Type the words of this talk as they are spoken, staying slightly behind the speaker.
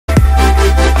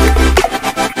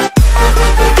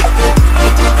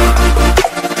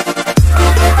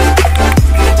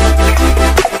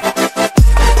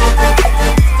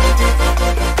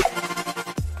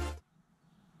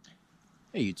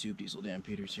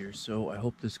Peters here. So I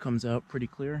hope this comes out pretty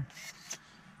clear.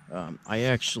 I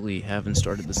actually haven't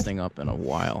started this thing up in a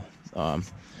while,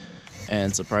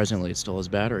 and surprisingly it still has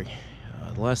battery.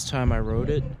 The last time I rode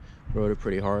it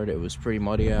pretty hard. It was pretty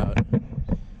muddy out.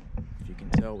 If you can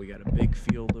tell, we got a big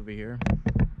field over here.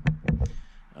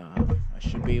 I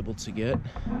should be able to get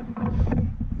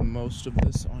most of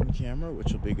this on camera,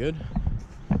 which will be good.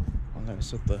 I'm going to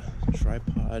set the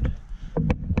tripod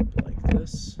up like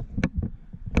this,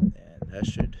 and that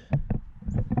should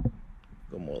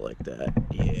go more like that.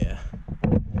 Yeah.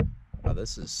 Wow,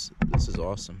 this is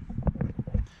awesome.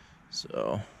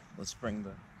 So let's bring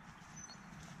the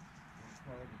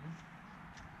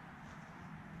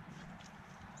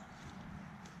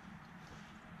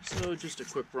So just a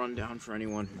quick rundown for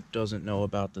anyone who doesn't know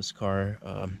about this car.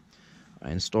 I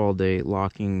installed a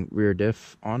locking rear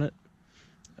diff on it.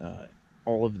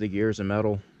 All of the gears are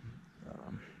metal.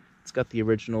 It's got the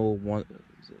original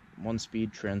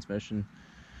one-speed transmission.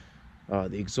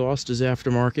 The exhaust is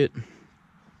aftermarket.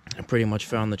 I pretty much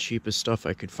found the cheapest stuff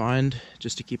I could find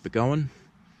just to keep it going.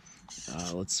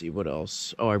 Let's see, what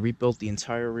else? Oh, I rebuilt the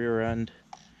entire rear end.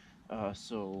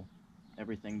 So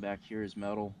everything back here is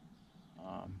metal.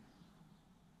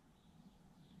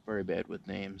 Very bad with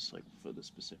names, like for the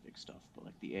specific stuff, but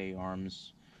like the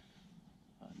A-arms.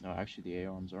 No, actually the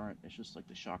A-arms aren't. It's just like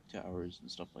the shock towers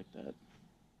and stuff like that.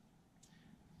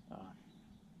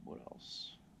 What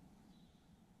else?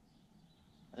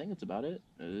 I think that's about it.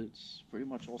 It's pretty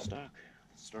much all stock.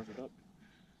 Let's start it up.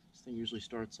 This thing usually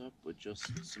starts up with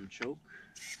just some choke.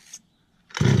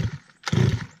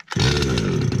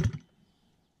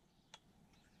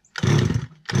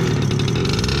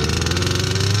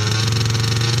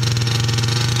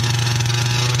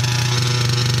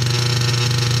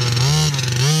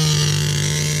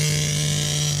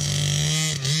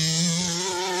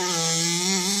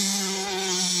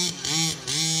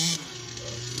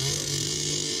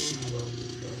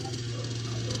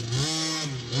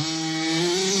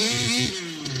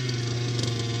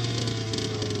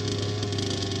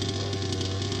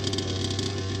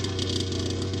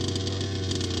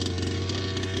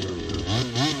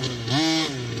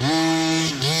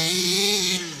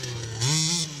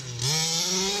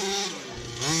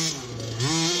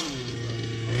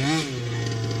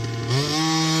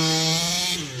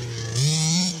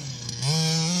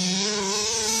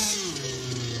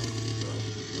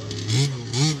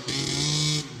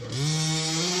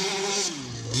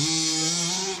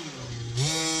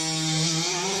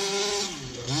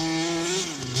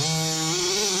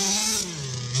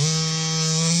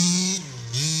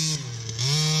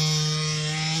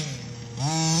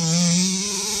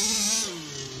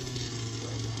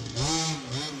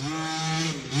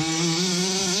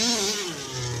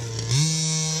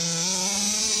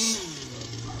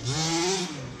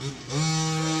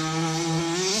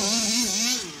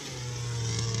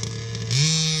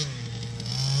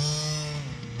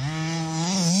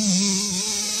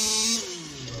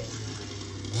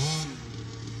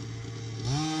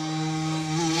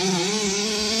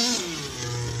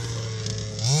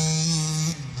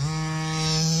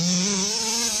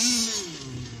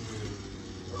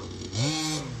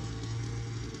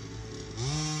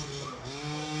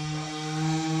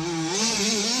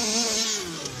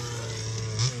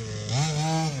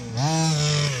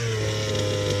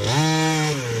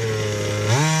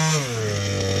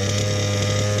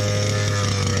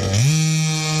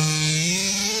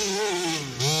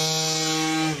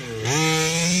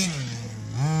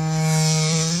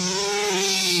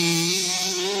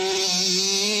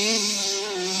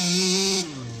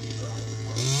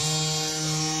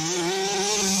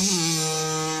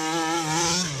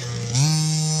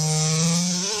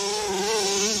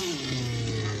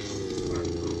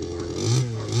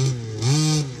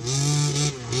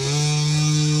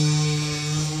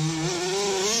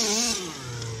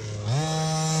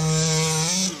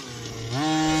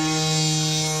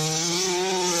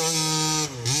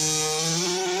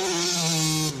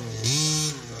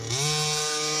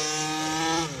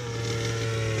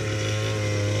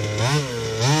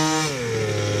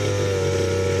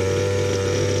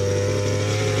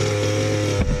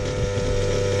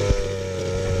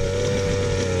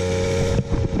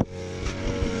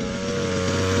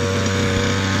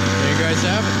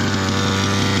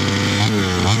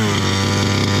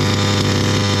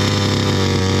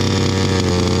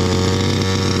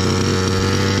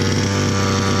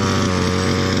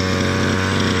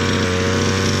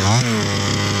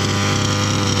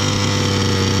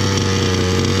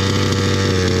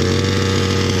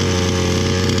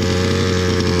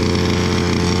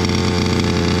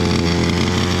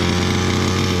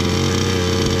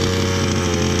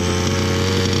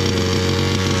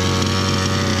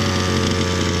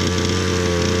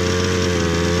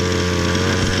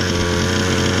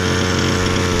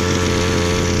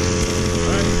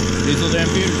 Dan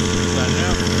Peters, signing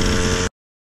out.